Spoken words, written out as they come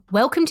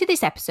Welcome to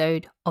this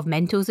episode of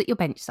Mentors at Your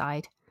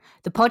Benchside,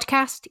 the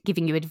podcast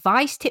giving you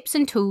advice, tips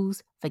and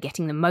tools for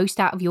getting the most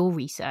out of your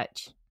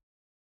research.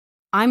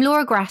 I'm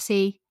Laura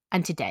Grassi,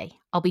 and today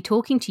I'll be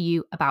talking to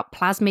you about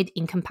plasmid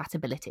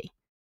incompatibility.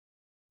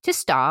 To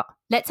start,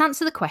 let's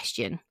answer the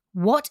question,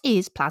 what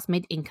is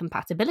plasmid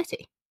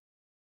incompatibility?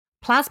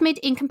 Plasmid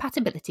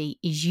incompatibility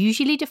is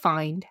usually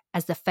defined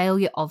as the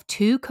failure of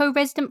two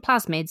co-resident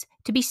plasmids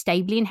to be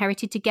stably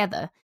inherited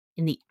together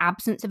in the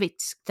absence of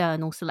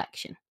external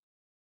selection.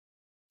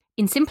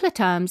 In simpler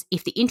terms,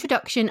 if the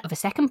introduction of a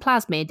second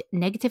plasmid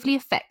negatively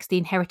affects the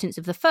inheritance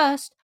of the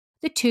first,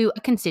 the two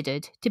are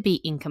considered to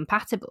be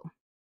incompatible.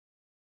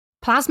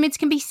 Plasmids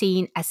can be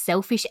seen as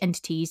selfish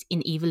entities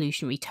in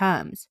evolutionary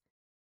terms.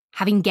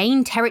 Having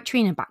gained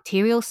territory in a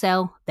bacterial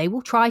cell, they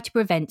will try to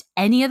prevent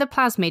any other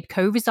plasmid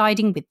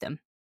co-residing with them.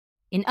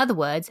 In other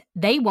words,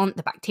 they want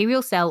the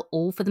bacterial cell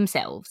all for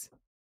themselves.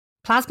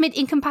 Plasmid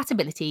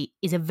incompatibility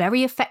is a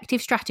very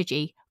effective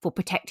strategy for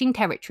protecting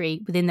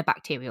territory within the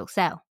bacterial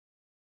cell.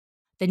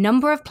 The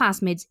number of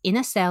plasmids in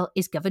a cell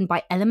is governed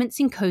by elements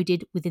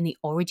encoded within the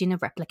origin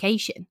of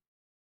replication.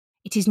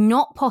 It is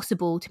not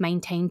possible to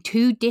maintain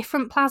two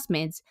different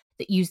plasmids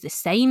that use the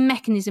same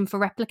mechanism for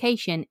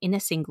replication in a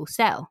single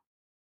cell.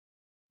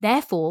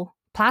 Therefore,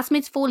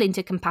 plasmids fall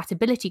into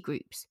compatibility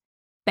groups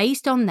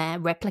based on their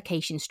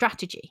replication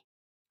strategy,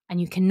 and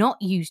you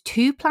cannot use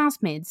two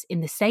plasmids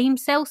in the same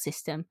cell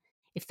system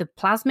if the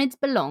plasmids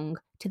belong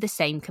to the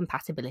same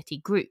compatibility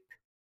group.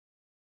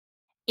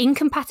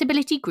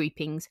 Incompatibility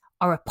groupings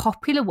are a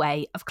popular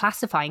way of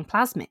classifying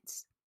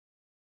plasmids.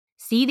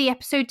 See the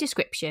episode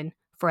description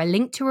for a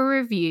link to a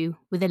review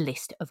with a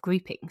list of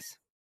groupings.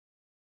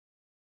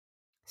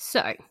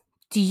 So,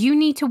 do you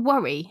need to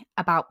worry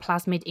about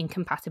plasmid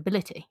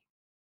incompatibility?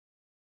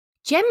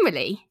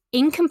 Generally,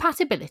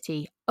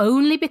 incompatibility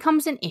only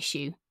becomes an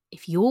issue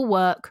if your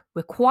work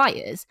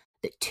requires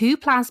that two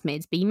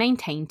plasmids be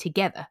maintained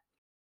together.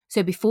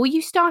 So before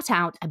you start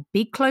out a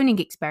big cloning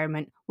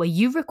experiment where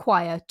you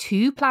require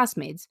two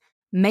plasmids,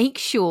 make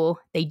sure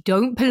they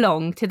don't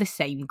belong to the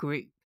same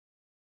group.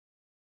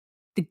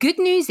 The good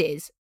news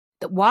is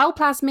that while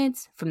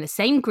plasmids from the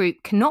same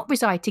group cannot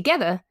reside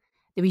together,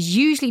 there is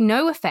usually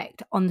no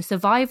effect on the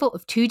survival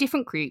of two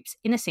different groups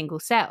in a single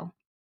cell.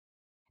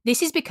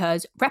 This is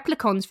because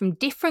replicons from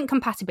different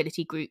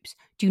compatibility groups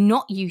do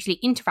not usually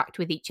interact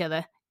with each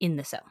other in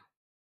the cell.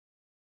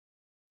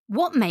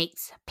 What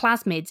makes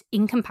plasmids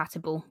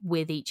incompatible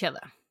with each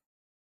other?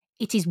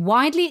 It is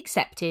widely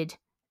accepted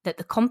that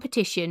the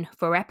competition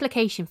for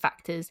replication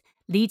factors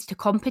leads to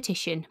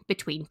competition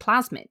between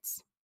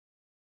plasmids.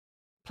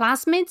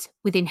 Plasmids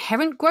with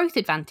inherent growth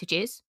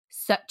advantages,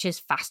 such as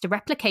faster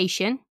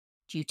replication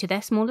due to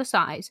their smaller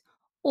size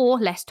or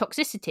less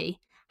toxicity,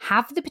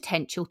 have the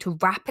potential to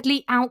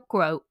rapidly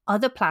outgrow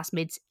other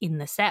plasmids in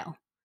the cell.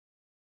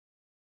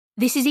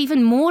 This is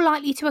even more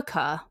likely to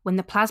occur when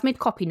the plasmid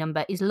copy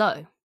number is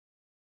low.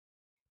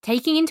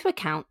 Taking into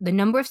account the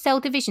number of cell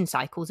division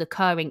cycles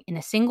occurring in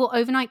a single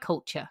overnight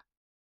culture,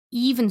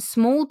 even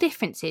small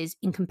differences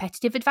in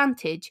competitive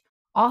advantage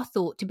are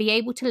thought to be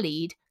able to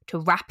lead to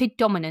rapid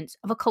dominance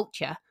of a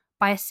culture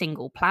by a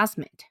single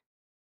plasmid.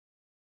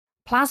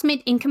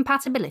 Plasmid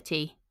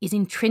incompatibility is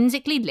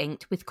intrinsically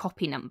linked with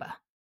copy number.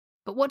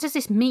 But what does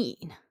this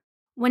mean?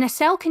 When a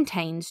cell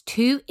contains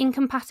two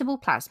incompatible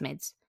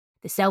plasmids,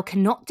 the cell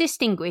cannot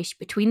distinguish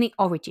between the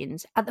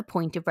origins at the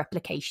point of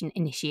replication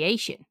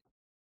initiation.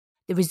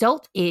 The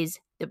result is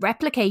that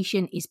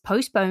replication is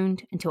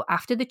postponed until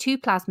after the two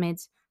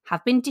plasmids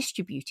have been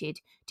distributed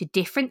to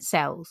different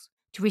cells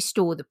to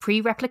restore the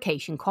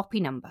pre-replication copy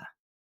number.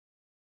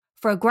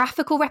 For a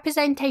graphical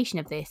representation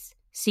of this,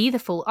 see the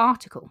full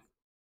article.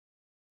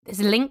 There's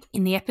a link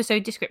in the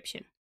episode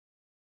description.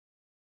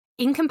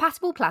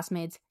 Incompatible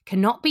plasmids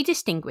cannot be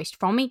distinguished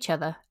from each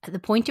other at the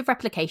point of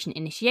replication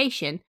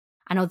initiation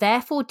and are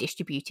therefore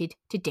distributed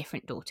to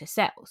different daughter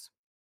cells.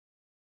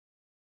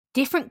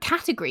 Different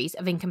categories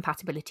of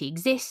incompatibility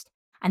exist,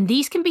 and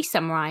these can be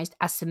summarised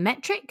as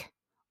symmetric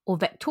or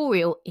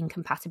vectorial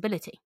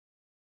incompatibility.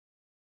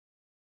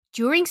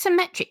 During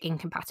symmetric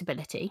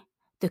incompatibility,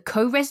 the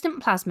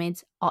co-resident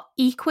plasmids are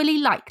equally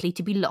likely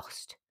to be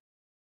lost,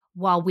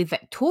 while with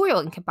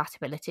vectorial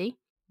incompatibility,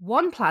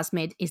 one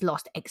plasmid is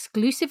lost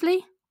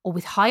exclusively or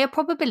with higher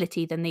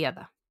probability than the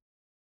other.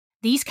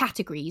 These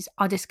categories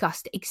are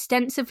discussed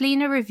extensively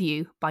in a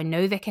review by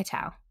Novik et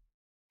al.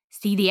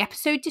 See the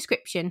episode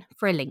description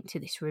for a link to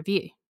this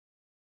review.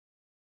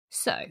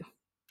 So,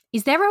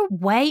 is there a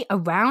way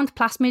around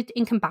plasmid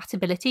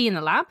incompatibility in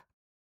the lab?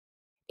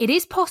 It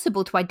is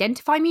possible to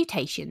identify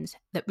mutations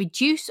that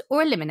reduce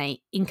or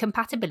eliminate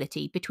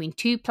incompatibility between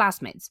two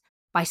plasmids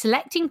by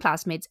selecting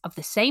plasmids of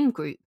the same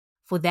group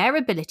for their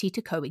ability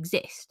to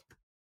coexist.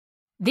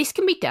 This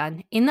can be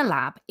done in the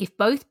lab if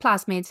both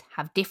plasmids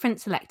have different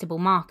selectable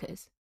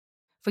markers.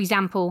 For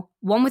example,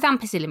 one with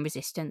ampicillin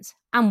resistance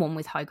and one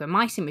with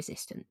hygromycin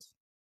resistance.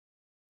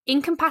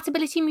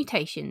 Incompatibility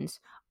mutations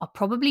are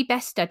probably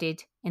best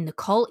studied in the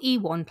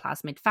COL-E1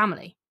 plasmid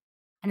family,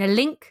 and a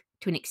link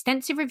to an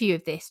extensive review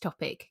of this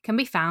topic can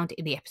be found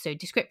in the episode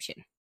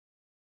description.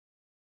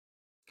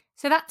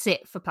 So that's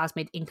it for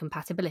plasmid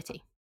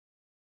incompatibility.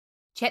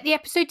 Check the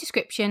episode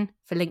description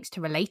for links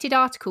to related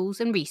articles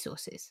and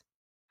resources.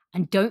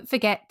 And don't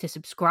forget to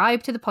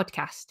subscribe to the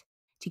podcast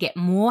to get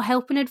more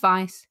help and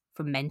advice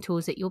from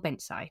mentors at your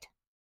bedside.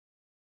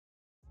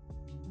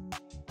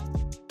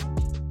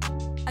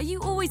 Are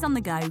you always on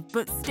the go,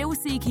 but still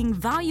seeking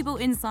valuable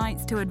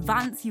insights to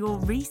advance your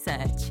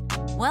research?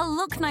 Well,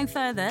 look no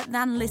further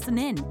than Listen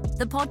In,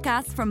 the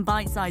podcast from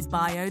Bite Size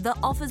Bio that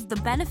offers the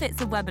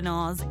benefits of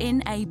webinars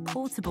in a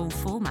portable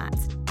format.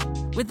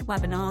 With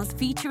webinars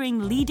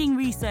featuring leading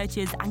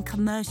researchers and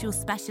commercial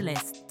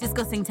specialists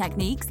discussing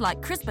techniques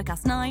like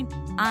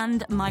CRISPR-Cas9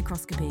 and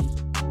microscopy.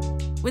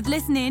 With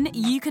Listen In,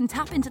 you can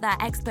tap into their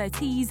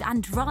expertise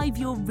and drive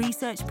your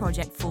research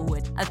project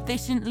forward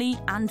efficiently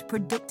and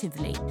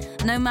productively,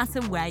 no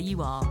matter where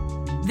you are.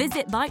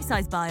 Visit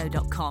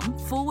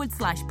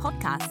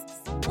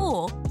bitesizebio.com/podcasts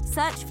or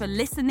search for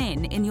Listen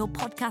In your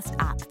podcast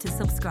app to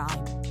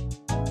subscribe.